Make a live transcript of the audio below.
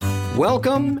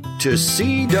Welcome to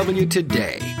CW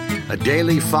Today, a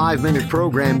daily 5-minute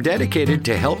program dedicated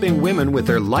to helping women with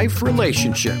their life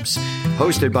relationships.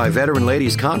 Hosted by veteran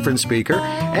ladies conference speaker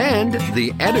and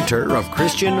the editor of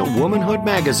Christian Womanhood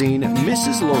magazine,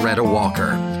 Mrs. Loretta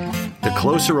Walker. The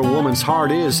closer a woman's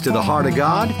heart is to the heart of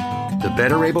God, the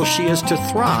better able she is to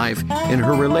thrive in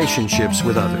her relationships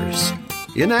with others.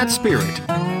 In that spirit,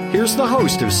 here's the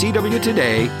host of CW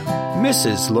Today,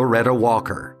 Mrs. Loretta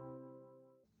Walker.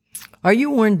 Are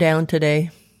you worn down today?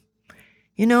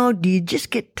 You know, do you just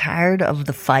get tired of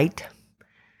the fight?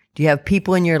 Do you have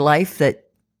people in your life that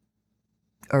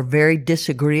are very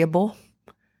disagreeable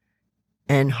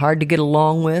and hard to get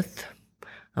along with?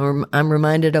 I'm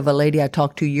reminded of a lady I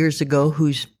talked to years ago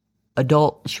who's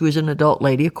adult. She was an adult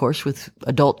lady, of course, with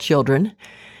adult children,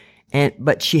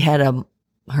 but she had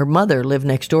her mother live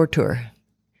next door to her,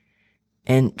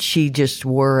 and she just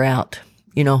wore her out.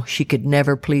 You know, she could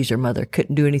never please her mother,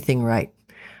 couldn't do anything right.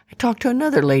 I talked to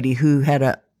another lady who had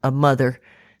a mother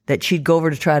that she'd go over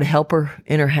to try to help her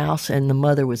in her house, and the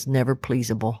mother was never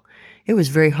pleasable. It was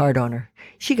very hard on her.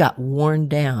 She got worn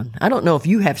down. I don't know if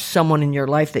you have someone in your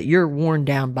life that you're worn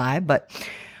down by, but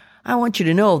I want you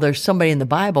to know there's somebody in the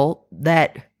Bible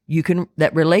that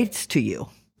relates to you.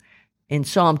 In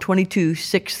Psalm 22,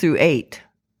 6-8,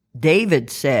 David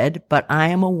said, "But I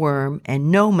am a worm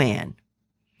and no man,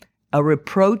 a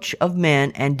reproach of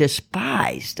men and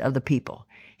despised of the people."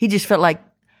 He just felt like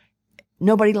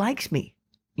nobody likes me.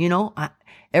 You know,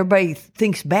 everybody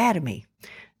thinks bad of me.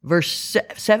 Verse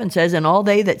 7 says, "And all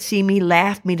they that see me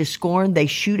laugh me to scorn. They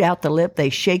shoot out the lip. They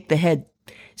shake the head,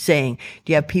 saying,"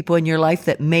 do you have people in your life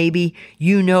that maybe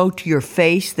you know to your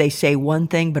face they say one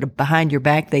thing, but behind your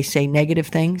back they say negative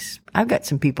things? I've got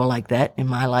some people like that in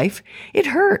my life. It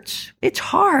hurts. It's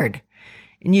hard.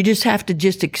 And you just have to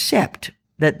just accept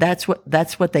that that's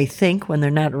what they think when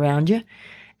they're not around you,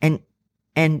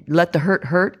 and let the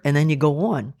hurt, and then you go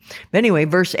on. But anyway,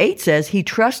 verse 8 says, "He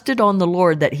trusted on the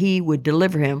Lord that he would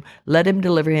deliver him. Let him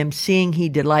deliver him, seeing he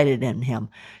delighted in him."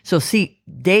 So see,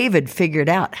 David figured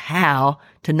out how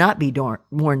to not be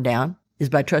worn down is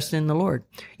by trusting in the Lord.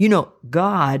 You know,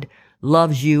 God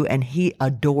loves you and he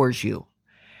adores you.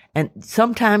 And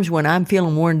sometimes when I'm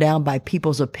feeling worn down by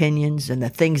people's opinions and the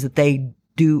things that they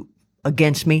do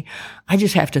against me, I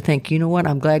just have to think, you know what?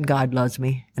 I'm glad God loves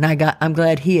me, and I'm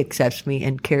glad he accepts me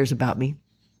and cares about me.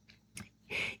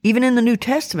 Even in the New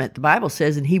Testament, the Bible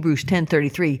says in Hebrews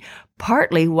 10:33,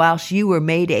 "Partly whilst you were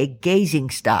made a gazing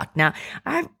stock." Now,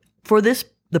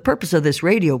 the purpose of this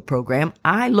radio program,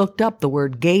 I looked up the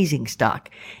word gazing stock,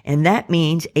 and that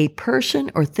means a person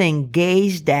or thing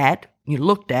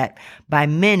looked at by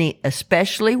many,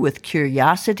 especially with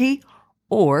curiosity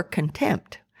or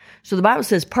contempt. So the Bible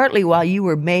says, "Partly while you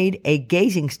were made a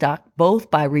gazing stock,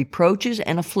 both by reproaches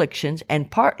and afflictions,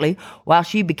 and partly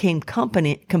whilst you became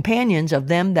companions of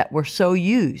them that were so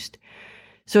used."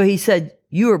 So he said,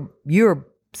 you're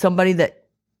somebody that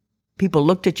people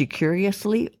looked at you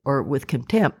curiously or with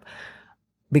contempt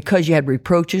because you had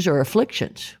reproaches or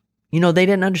afflictions. You know, they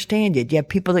didn't understand you. You have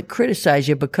people that criticize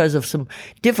you because of some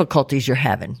difficulties you're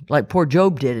having, like poor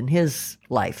Job did in his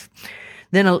life.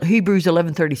 Then Hebrews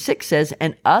 11:36 says,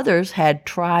 "And others had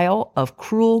trial of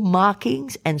cruel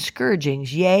mockings and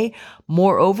scourgings, yea,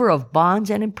 moreover of bonds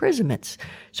and imprisonments."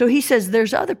 So he says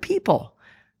there's other people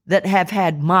that have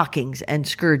had mockings and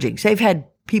scourgings. They've had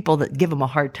people that give them a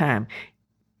hard time.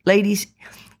 Ladies,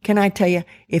 can I tell you,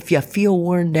 if you feel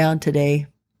worn down today,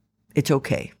 it's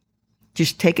okay.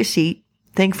 Just take a seat,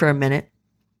 think for a minute.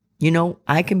 You know,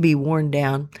 I can be worn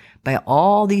down by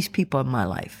all these people in my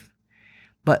life.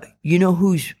 But you know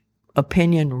whose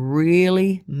opinion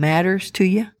really matters to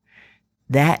you?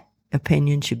 That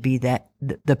opinion should be the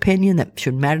opinion that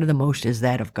should matter the most is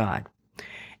that of God.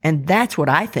 And that's what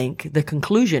I think the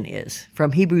conclusion is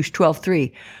from Hebrews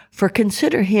 12:3. "For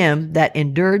consider him that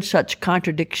endured such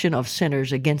contradiction of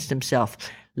sinners against himself,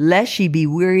 lest ye be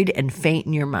wearied and faint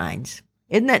in your minds."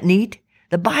 Isn't that neat?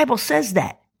 The Bible says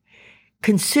that.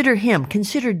 Consider him.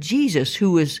 Consider Jesus,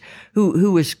 who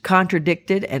was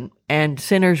contradicted and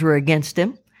sinners were against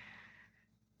him.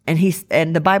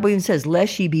 And the Bible even says,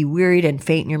 "Lest ye be wearied and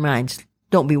faint in your minds."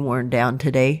 Don't be worn down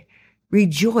today.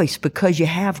 Rejoice because you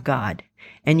have God,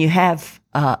 and you have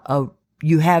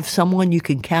someone you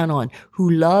can count on who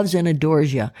loves and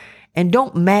adores you. And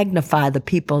don't magnify the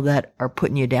people that are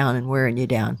putting you down and wearing you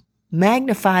down.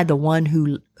 Magnify the one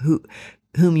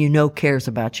whom you know cares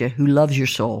about you, who loves your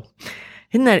soul.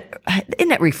 Isn't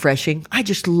that refreshing? I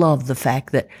just love the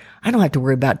fact that I don't have to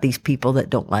worry about these people that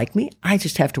don't like me. I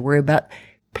just have to worry about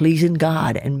pleasing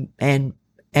God and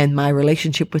my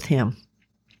relationship with him.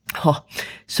 Oh,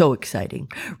 so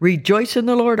exciting. Rejoice in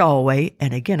the Lord always.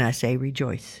 And again, I say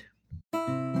rejoice.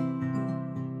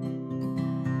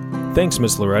 Thanks,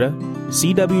 Miss Loretta.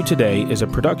 CW Today is a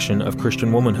production of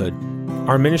Christian Womanhood.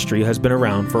 Our ministry has been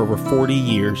around for over 40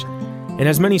 years and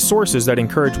has many sources that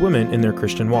encourage women in their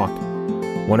Christian walk.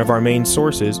 One of our main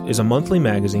sources is a monthly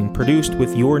magazine produced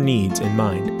with your needs in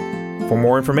mind. For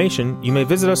more information, you may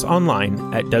visit us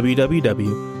online at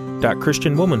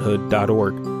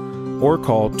www.christianwomanhood.org or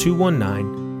call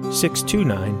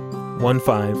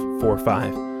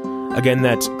 219-629-1545. Again,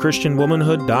 that's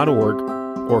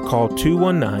christianwomanhood.org or call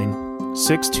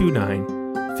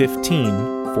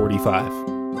 219-629-1545.